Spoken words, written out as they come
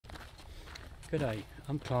G'day,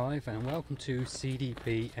 I'm Clive and welcome to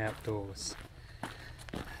CDP Outdoors.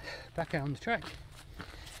 Back out on the track,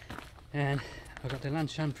 and I've got the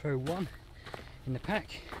Lanshan Pro 1 in the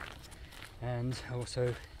pack and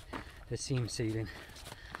also the seam sealing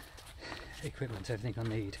equipment, everything I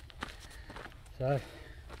need. So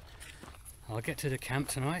I'll get to the camp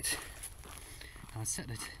tonight, I'll set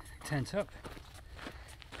the tent up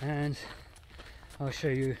and I'll show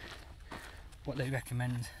you what they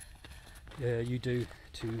recommend you do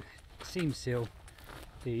to seam seal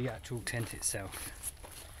the actual tent itself.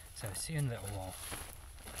 So see you in a little while.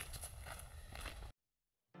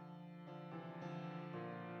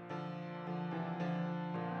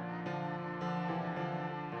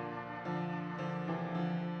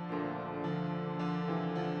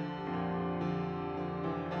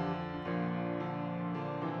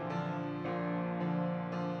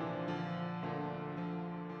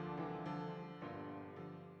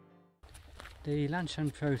 The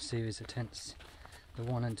Lanshan Pro series of tents, the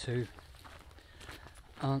 1 and 2,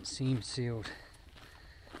 aren't seam sealed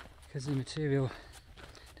because the material,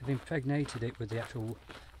 they've impregnated it with the actual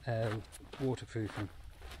waterproofing,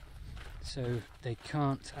 so they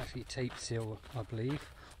can't actually tape seal, I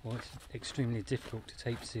believe, or it's extremely difficult to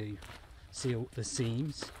tape seal the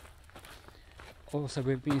seams. Also,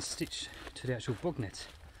 we're being stitched to the actual bug net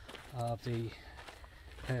of the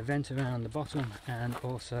vent around the bottom and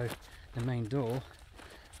also the main door.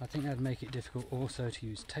 I think that'd make it difficult also to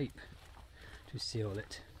use tape to seal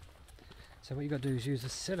it. So what you've got to do is use a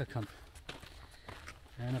silicone,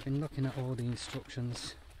 and I've been looking at all the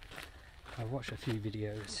instructions, I've watched a few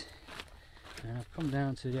videos and I've come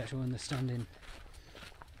down to the actual understanding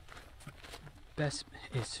best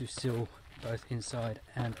is to seal both inside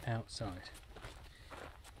and outside.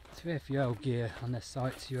 3FUL gear on their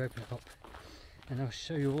site, you open it up and I'll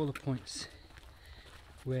show you all the points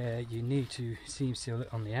where you need to seam seal it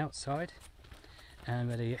on the outside, and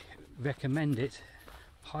where they recommend it,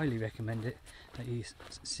 highly recommend it, that you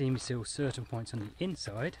seam seal certain points on the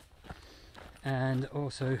inside, and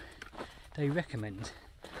also they recommend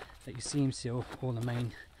that you seam seal all the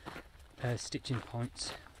main stitching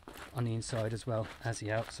points on the inside as well as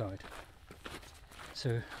the outside.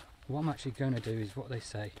 So what I'm actually going to do is what they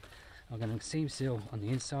say. I'm going to seam seal on the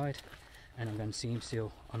inside and I'm going to seam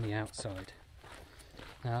seal on the outside.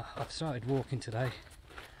 Now I've started walking today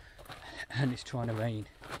and it's trying to rain,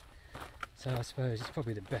 so I suppose it's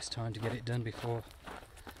probably the best time to get it done before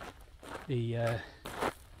the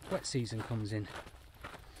wet season comes in.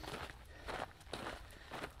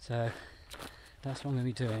 So that's what I'm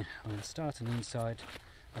going to be doing. I'm going to start on the inside.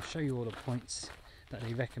 I'll show you all the points that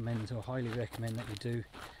they recommend or highly recommend that you do,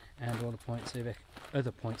 and all the points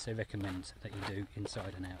other points they recommend that you do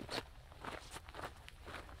inside and out.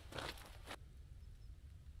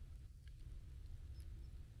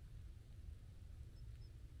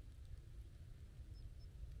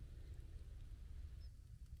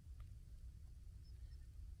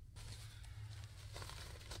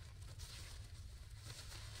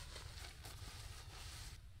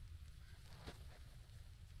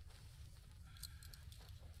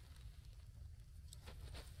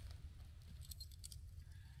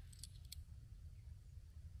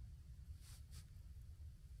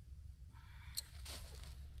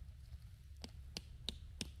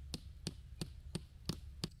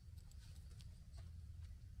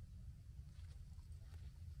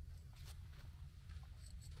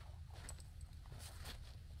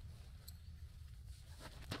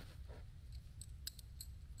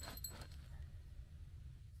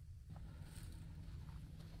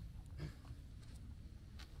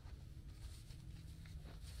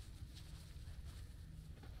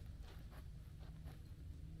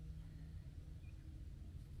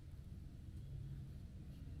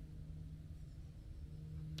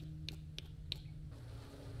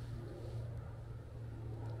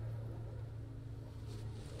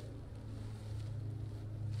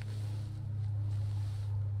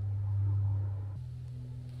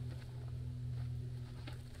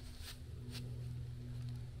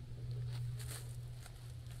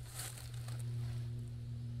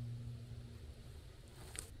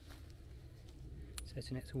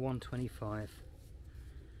 Setting it to 125.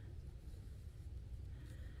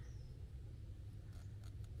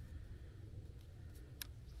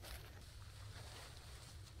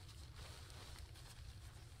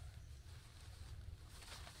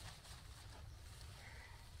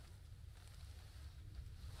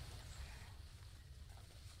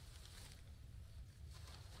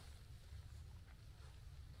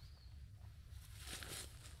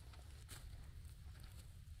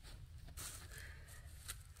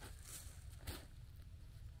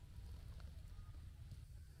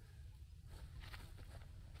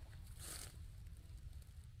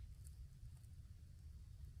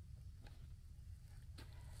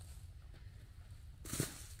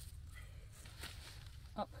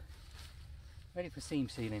 Ready for seam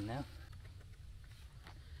sealing now.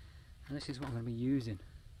 And this is what I'm going to be using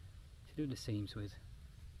to do the seams with.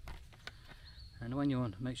 And the one you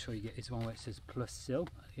want to make sure you get is one where it says plus sil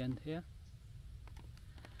at the end here.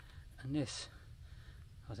 And this,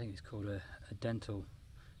 I think it's called a dental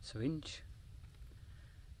syringe,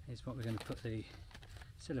 is what we're going to put the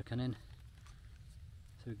silicone in.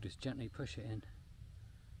 So we can just gently push it in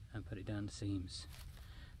and put it down the seams.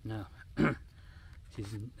 Now,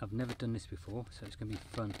 I've never done this before, so it's going to be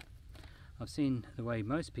fun. I've seen the way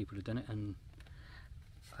most people have done it, and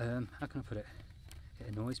how can I put it? It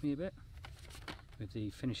annoys me a bit with the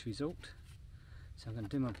finished result. So I'm going to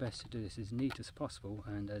do my best to do this as neat as possible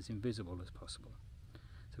and as invisible as possible.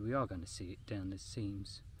 So we are going to see it down the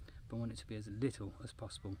seams, but I want it to be as little as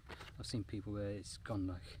possible. I've seen people where it's gone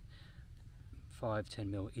like 5-10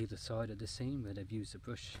 mil either side of the seam, where they've used a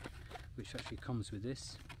brush which actually comes with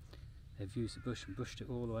this. They've used the brush and brushed it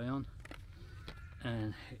all the way on,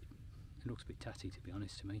 and it looks a bit tatty, to be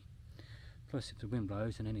honest, to me. Plus if the wind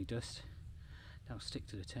blows and any dust, that'll stick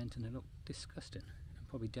to the tent and it'll look disgusting and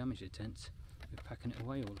probably damage the tent with packing it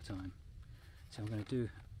away all the time. So I'm going to do,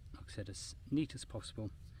 like I said, as neat as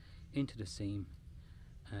possible into the seam,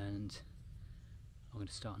 and I'm going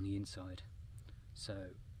to start on the inside. So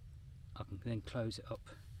I can then close it up,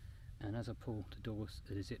 and as I pull the doors,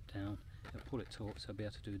 the zip down, it'll pull it taut, so I'll be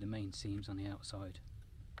able to do the main seams on the outside.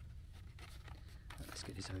 Let's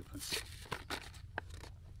get this open.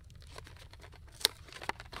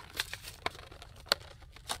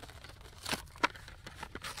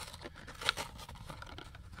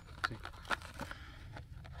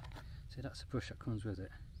 See, that's the brush that comes with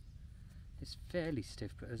it. It's fairly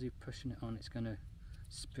stiff, but as you're pushing it on, it's going to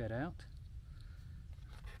spread out.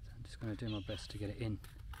 So I'm just going to do my best to get it in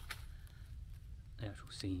the actual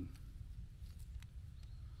seam.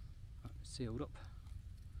 Right, sealed up.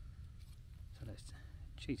 So let's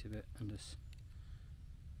cheat a bit and just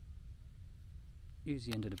use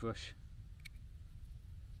the end of the brush.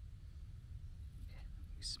 Yeah,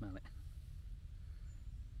 you smell it.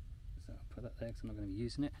 So I'll put that there because I'm not going to be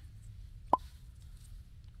using it.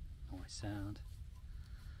 Nice sound.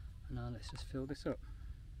 And now let's just fill this up.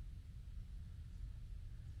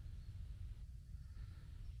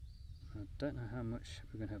 I don't know how much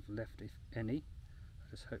we're going to have left, if any.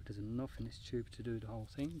 I just hope there's enough in this tube to do the whole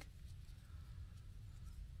thing.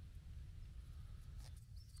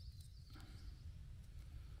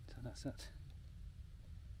 So that's that.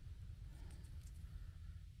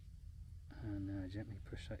 And now gently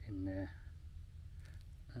push that in there.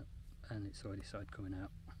 And it's already started coming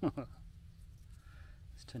out.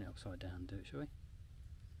 Let's turn it upside down and do it, shall we?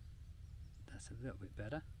 That's a little bit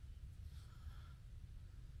better.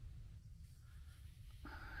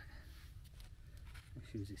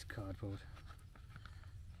 Let's use this cardboard.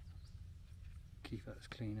 Keep it as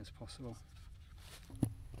clean as possible.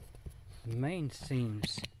 The main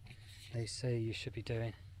seams they say you should be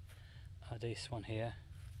doing are this one here,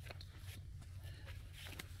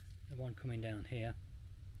 the one coming down here,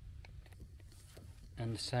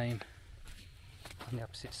 and the same on the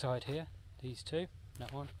opposite side here, these two,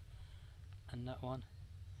 that one and that one.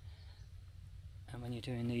 And when you're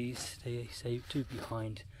doing these, they say two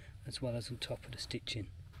behind as well as on top of the stitching.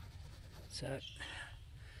 So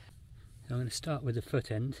I'm going to start with the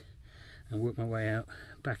foot end and work my way out,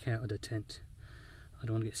 back out of the tent. I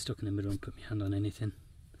don't want to get stuck in the middle and put my hand on anything.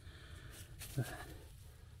 But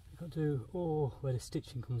I've got to do all where the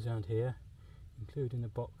stitching comes around here, including the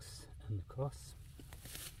box and the cross.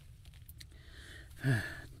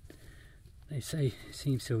 They say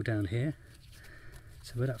seam seal down here,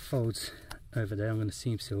 so where that folds over there I'm going to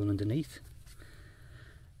seam seal underneath,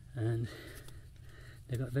 and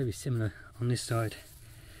they've got very similar on this side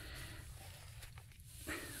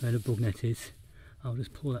where the bug net is. I'll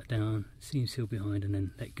just pull that down, seam seal behind and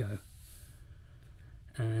then let go,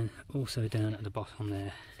 and also down at the bottom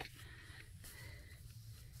there,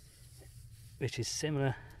 which is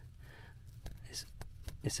similar.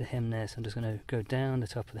 It's a hem there, so I'm just going to go down the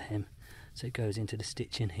top of the hem so it goes into the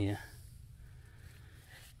stitching here.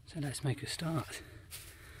 So let's make a start.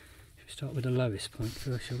 Should we start with the lowest point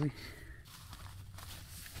first, shall we?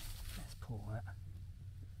 Let's pull that.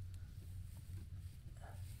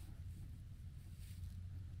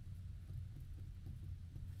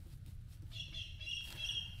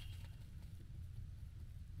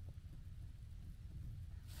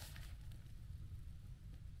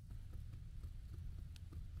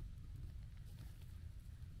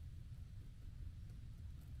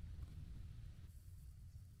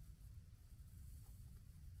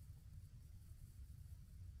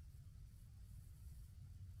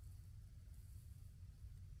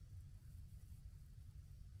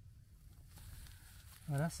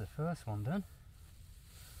 Well, that's the first one done.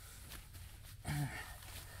 I'm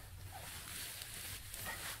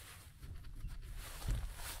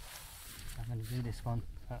going to do this one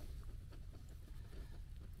about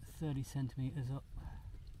 30 centimetres up,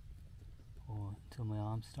 or until my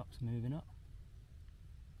arm stops moving up.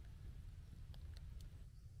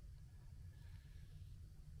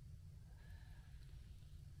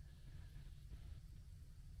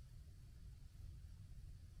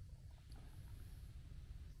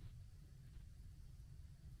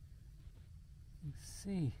 You can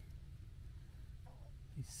see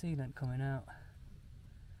the sealant coming out,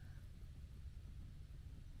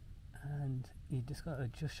 and you just got to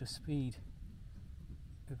adjust your speed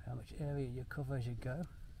with how much area you cover as you go.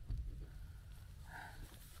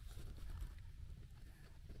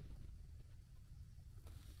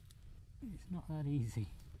 It's not that easy.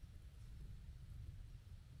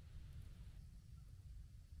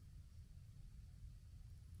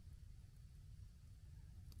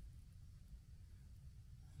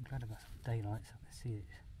 I'm glad I've got some daylight so I can see it,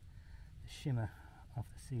 the shimmer of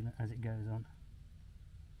the sealant as it goes on.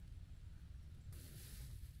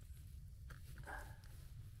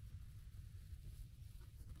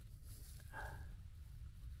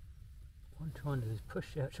 What I'm trying to do is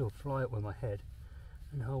push the actual fly up with my head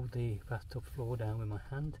and hold the bathtub floor down with my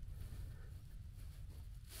hand.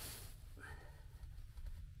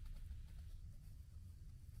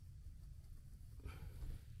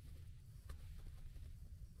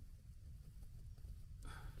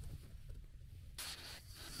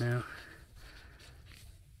 Now,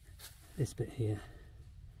 this bit here,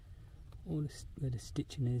 all this, where the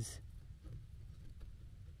stitching is,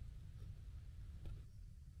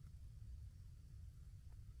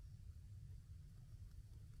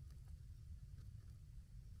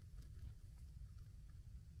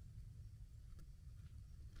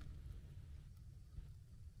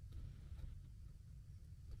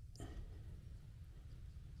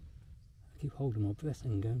 I keep holding my breath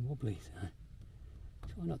and going wobbly, so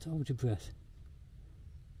try not to hold your breath.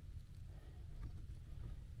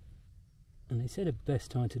 And they say the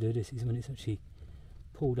best time to do this is when it's actually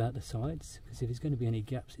pulled out the sides, because if there's going to be any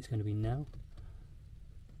gaps it's going to be now.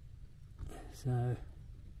 So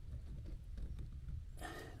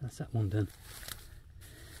that's that one done.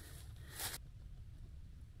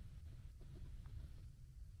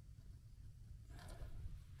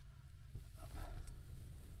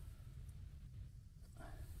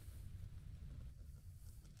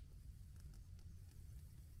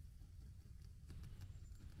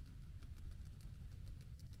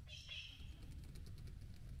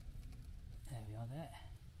 There we are there.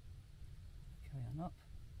 Carry on up.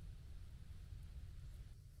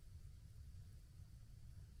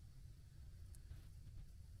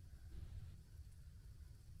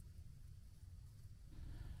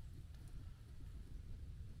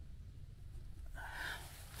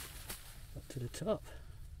 Up to the top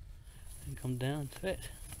and come down to it.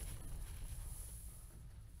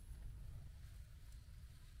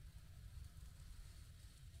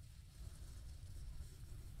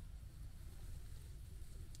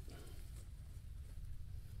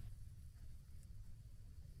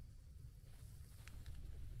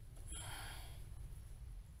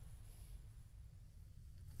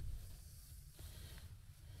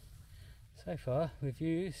 So far we've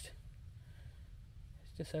used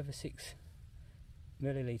just over 6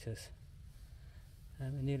 millilitres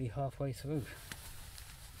and we're nearly halfway through.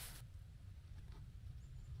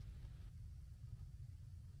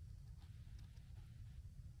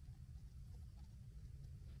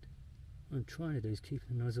 What I'm trying to do is keep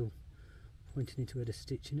the nozzle pointing into where the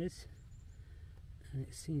stitching is, and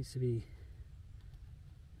it seems to be,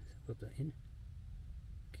 let's rub that in,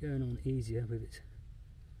 going on easier with it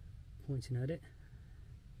pointing at it.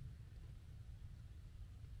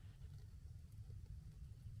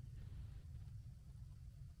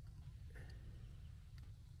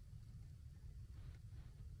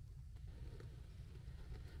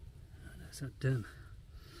 And that's that done.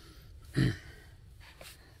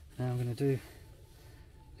 Now I'm going to do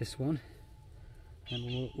this one and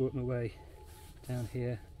we'll work my way down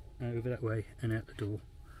here and over that way and out the door.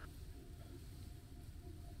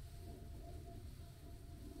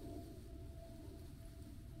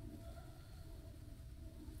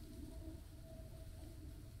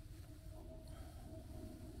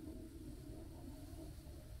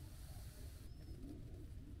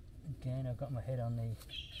 Again, I've got my head on the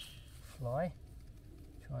fly,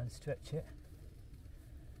 try and stretch it,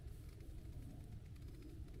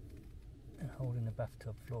 and holding the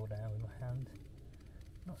bathtub floor down with my hand.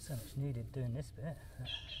 Not so much needed doing this bit.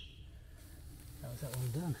 That was that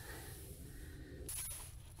one done.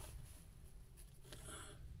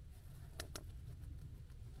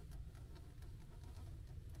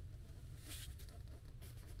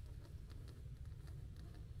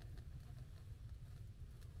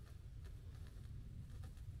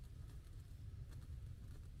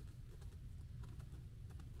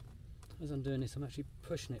 as I'm doing this, I'm actually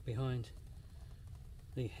pushing it behind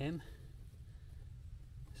the hem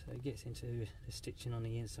so it gets into the stitching on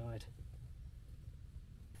the inside.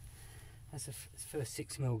 That's the first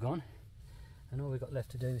 6mm gone, and all we've got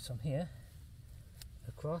left to do is from here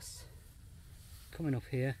across, coming up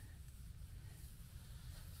here,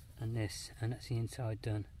 and this, and that's the inside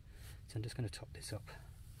done. So I'm just going to top this up.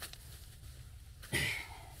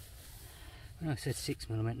 When I said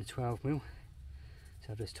 6mm, I meant the 12mm,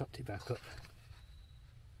 so I've just topped it back up.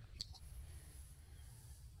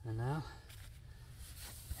 And now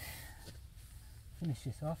finish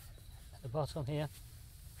this off at the bottom here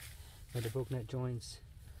where the bug net joins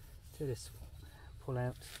to this pull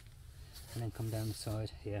out, and then come down the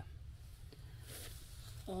side here.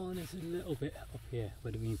 Oh, there's a little bit up here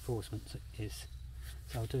where the reinforcement is,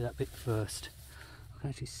 so I'll do that bit first. I can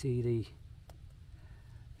actually see the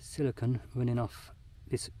silicone running off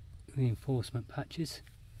this reinforcement patches.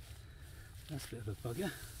 That's a bit of a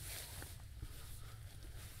bugger.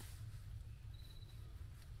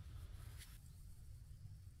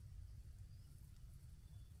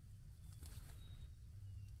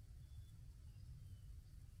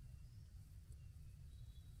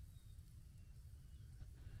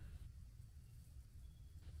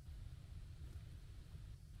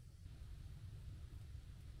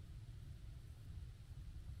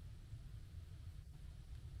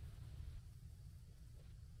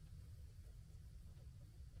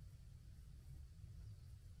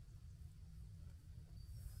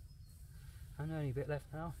 And the only bit left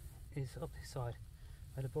now is up this side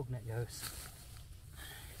where the bug net goes.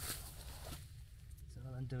 So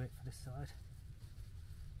I'll undo it for this side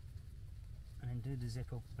and then do the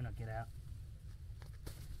zip up when I get out,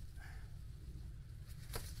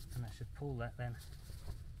 and I should pull that then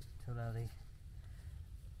to allow the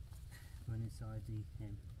run inside the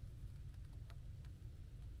hem.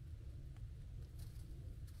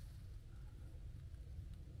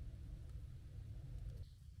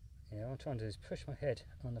 Yeah, what I'm trying to do is push my head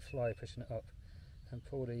on the fly, pushing it up, and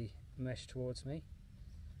pull the mesh towards me.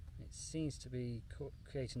 It seems to be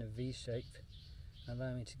creating a V shape,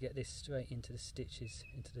 allowing me to get this straight into the stitches,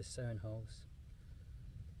 into the sewing holes,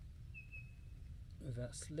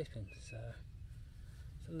 without slipping. So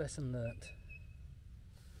it's a lesson learnt.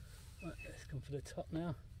 Right, let's come for the top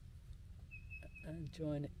now and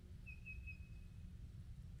join it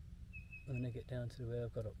when I get down to where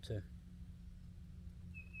I've got up to.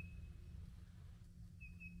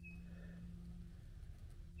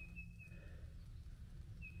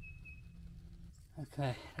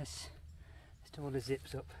 Okay, let's do all the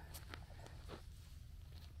zips up.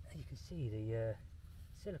 You can see the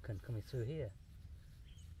silicone coming through here.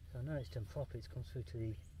 So I know it's done properly, it's come through to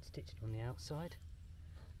the stitching on the outside.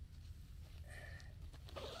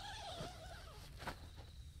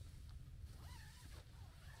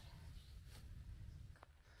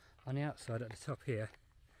 On the outside at the top here,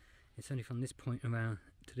 it's only from this point around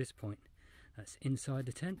to this point. That's inside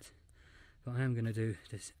the tent. But I am going to do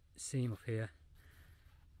this seam up here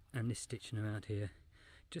and this stitching around here,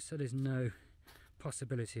 just so there's no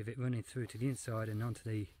possibility of it running through to the inside and onto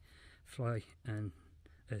the fly, and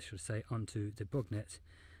should I say onto the bug net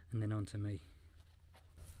and then onto me.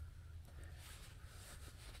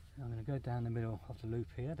 Now I'm going to go down the middle of the loop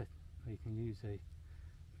here, where you can use a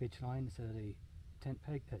ridge line instead of the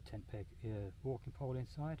walking pole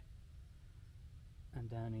inside, and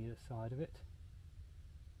down either side of it,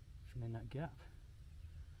 filling that gap.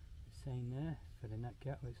 The same there, filling that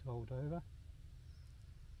gap where it's rolled over,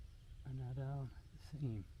 and now down the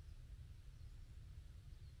seam.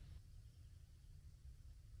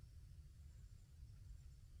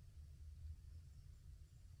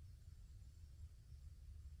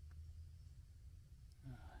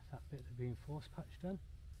 That bit of reinforced patch done.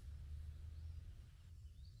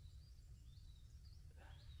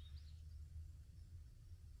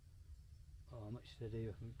 Oh, much to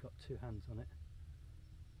do, we've got two hands on it.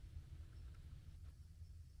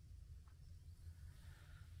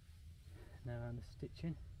 Now around the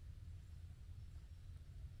stitching.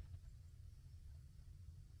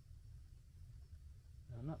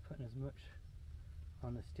 Now I'm not putting as much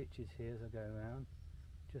on the stitches here as I go around,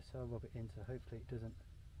 just so I rub it in, so hopefully it doesn't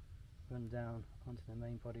run down onto the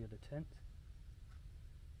main body of the tent.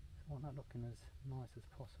 So I want that looking as nice as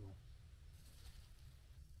possible.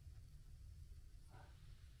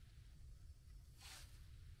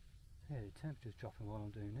 So yeah, the temperature's dropping while I'm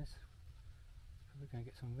doing this. We're going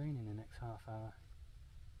to get some rain in the next half hour,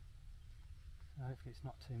 so hopefully it's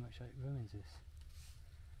not too much that it ruins this.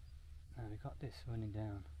 Now we've got this running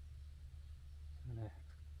down, so I'm going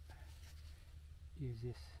to use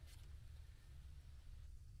this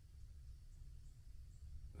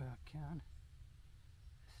where I can,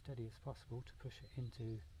 as steady as possible, to push it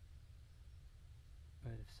into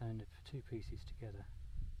where they've sewn the two pieces together.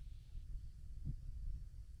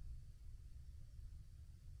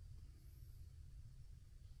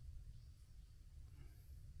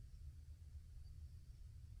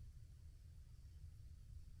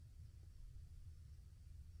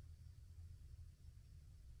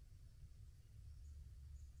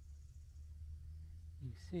 You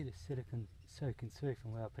can see the silicone soaking through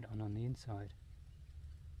from where I put it on the inside.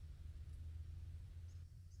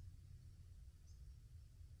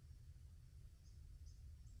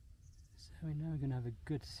 So we know we're going to have a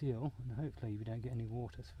good seal, and hopefully we don't get any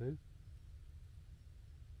water through.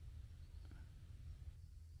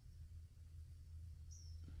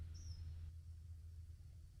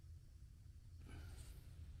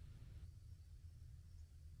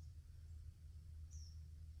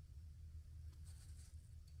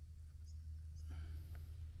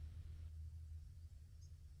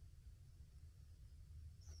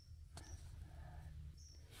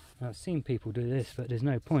 Now, I've seen people do this, but there's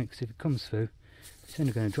no point, because if it comes through, it's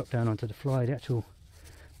only going to drop down onto the fly. The actual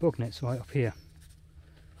bog net's right up here.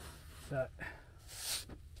 So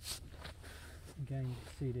again, you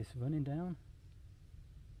can see this running down.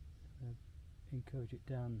 Encourage it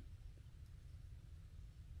down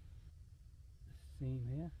the seam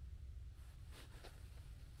here.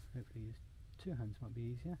 Hopefully use two hands might be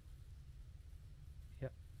easier.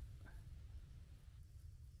 Yep.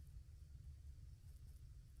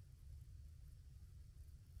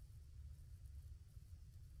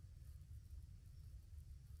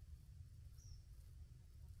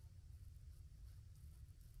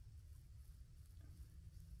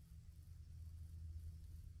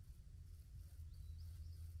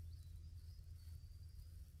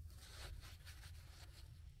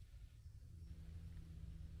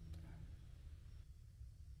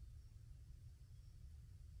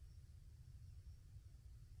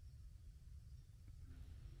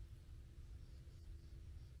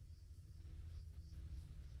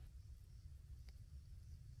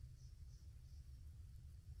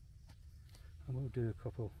 I will do a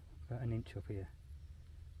couple about an inch up here,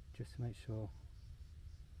 just to make sure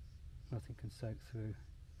nothing can soak through.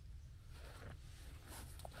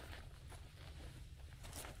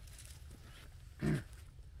 Do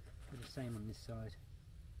the same on this side.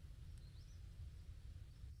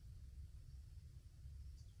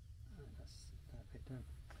 That's that bit done.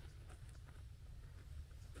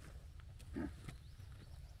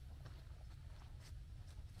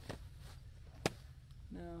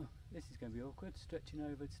 Now this is going to be awkward, stretching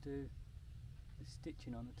over to do the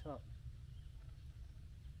stitching on the top.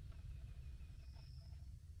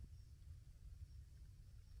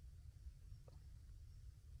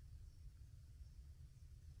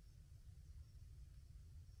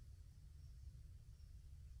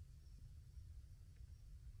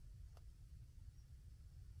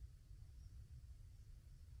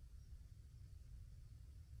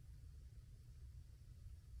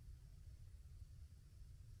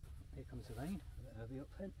 Here comes the rain, I'll be up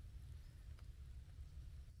then.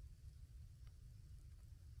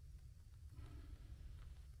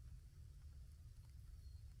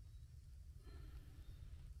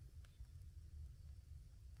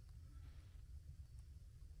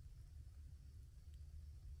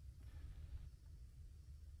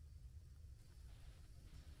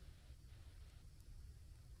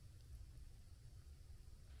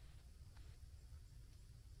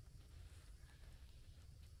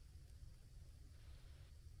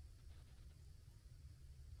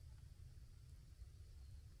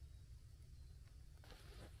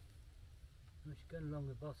 We should go along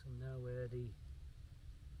the bottom now where the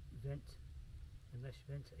vent, the mesh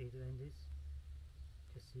vent at either end is,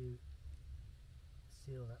 just to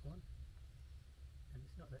seal that one. And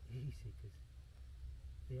it's not that easy because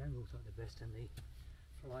the angle's not the best and the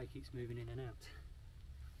fly keeps moving in and out.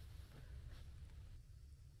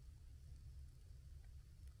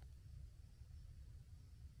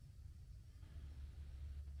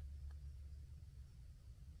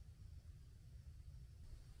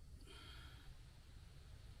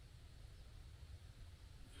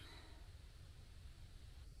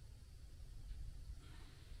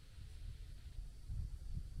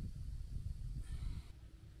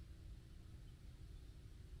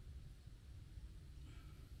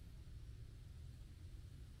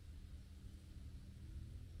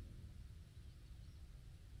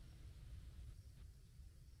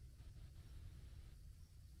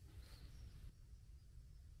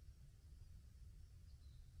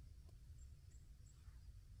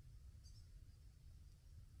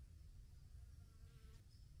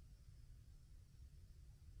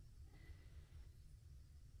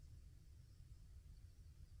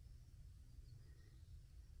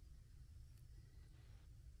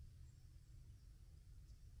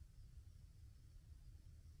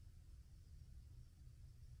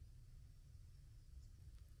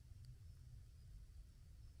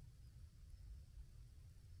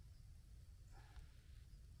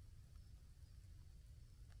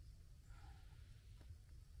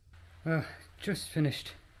 Well, just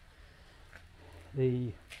finished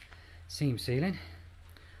the seam sealing.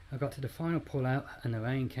 I got to the final pull out and the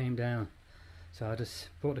rain came down, so I just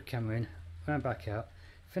brought the camera in, ran back out,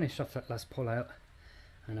 finished off that last pull out,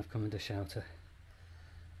 and I've come into shelter.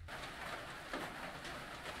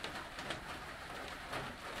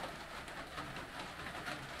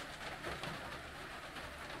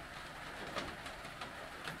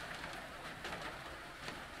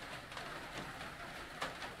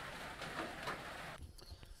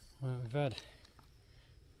 Well,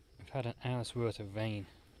 we've had an hour's worth of rain,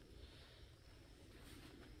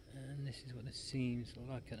 and this is what the seams look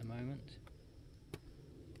like at the moment.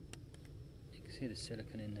 You can see the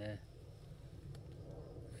silicone in there,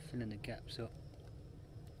 filling the gaps up.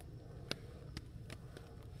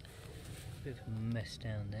 Bit of a mess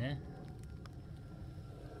down there.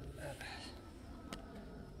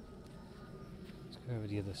 Let's go over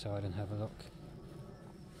the other side and have a look.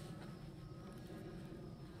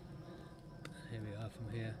 Here we are from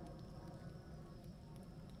here.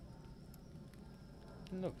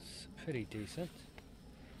 It looks pretty decent.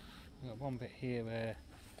 I've got one bit here where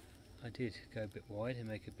I did go a bit wide and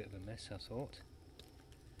make a bit of a mess, I thought.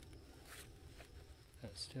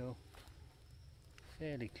 But still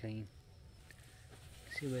fairly clean.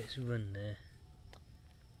 See where it's run there.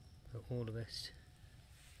 But all the rest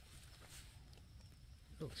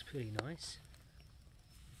looks pretty nice.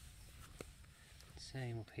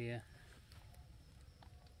 Same up here.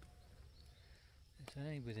 It's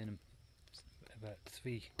only within about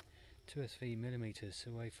 2 or 3 millimeters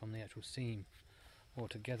away from the actual seam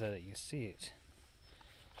altogether that you see it.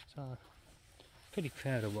 So I'm pretty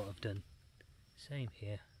proud of what I've done. Same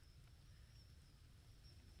here.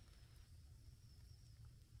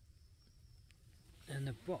 And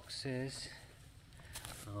the box says,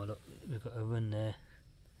 oh look, we've got a run there.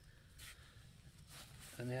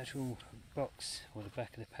 And the actual box, or the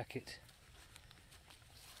back of the packet,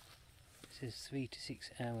 says 3 to 6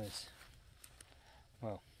 hours.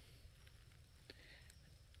 Well,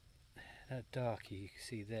 that darky you can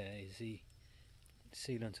see there is the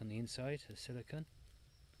sealant on the inside, the silicone.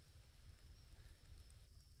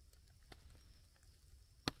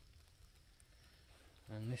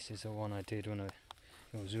 And this is the one I did when it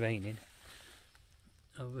was raining.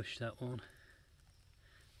 I rushed that one,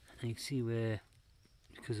 and you can see where,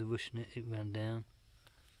 because of rushing it, it ran down.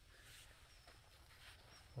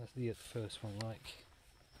 That's the first one, like.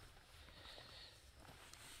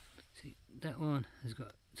 See, that one has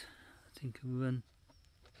got, I think, a run.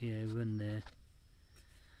 Yeah, a run there.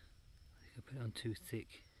 I think I put it on too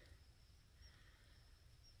thick.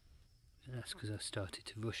 And that's because I started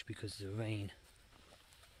to rush because of the rain.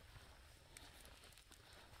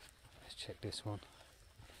 Let's check this one.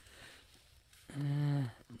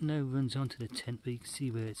 No runs onto the tent, but you can see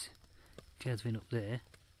where it's gathering up there.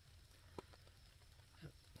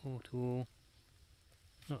 All to all,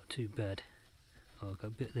 not too bad. Oh, I got a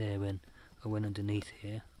bit there when I went underneath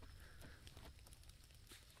here.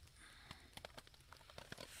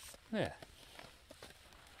 Yeah.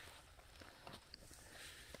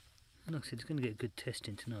 And like I said, it's going to get a good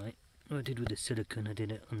testing tonight. What I did with the silicone, I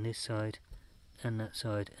did it on this side and that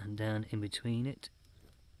side and down in between it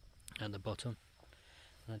at the bottom.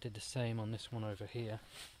 And I did the same on this one over here.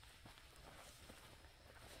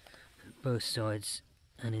 Both sides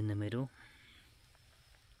and in the middle.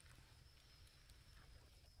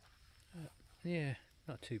 Yeah,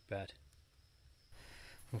 not too bad.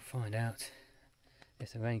 We'll find out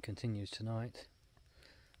if the rain continues tonight,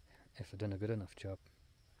 if I've done a good enough job.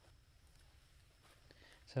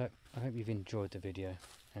 So I hope you've enjoyed the video,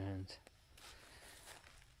 and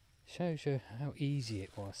shows you how easy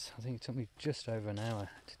it was. I think it took me just over an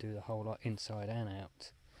hour to do the whole lot inside and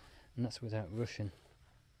out, and that's without rushing.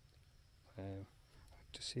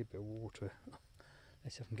 Just see a bit of water.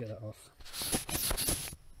 Let's see if I can get that off.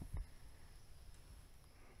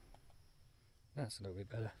 That's a little bit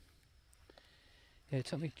better. Yeah, it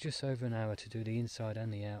took me just over an hour to do the inside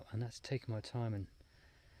and the out, and that's taking my time and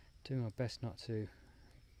doing my best not to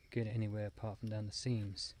get it anywhere apart from down the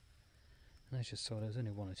seams. And as you saw, there's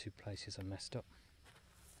only 1 or 2 places I messed up.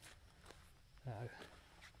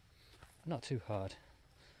 Not too hard.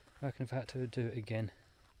 I reckon if I had to do it again,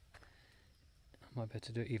 I might be able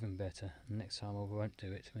to do it even better. And next time I won't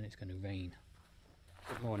do it when it's going to rain.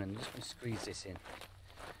 Good morning, I'm just going to squeeze this in.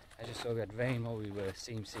 As you saw, we had rain while we were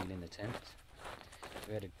seam sealing the tent.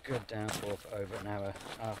 We had a good downpour for over an hour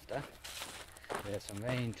after. We had some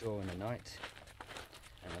rain during the night.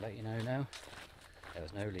 And I'll let you know now, there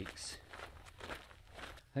was no leaks.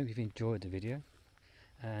 Hope you've enjoyed the video.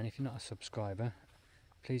 And if you're not a subscriber,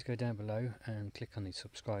 please go down below and click on the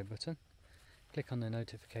subscribe button. Click on the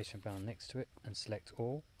notification bell next to it and select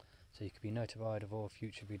all, so you can be notified of all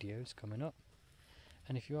future videos coming up.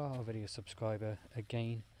 And if you are already a subscriber,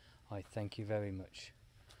 again, I thank you very much.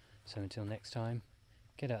 So until next time,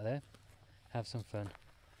 get out there, have some fun,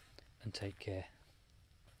 and take care.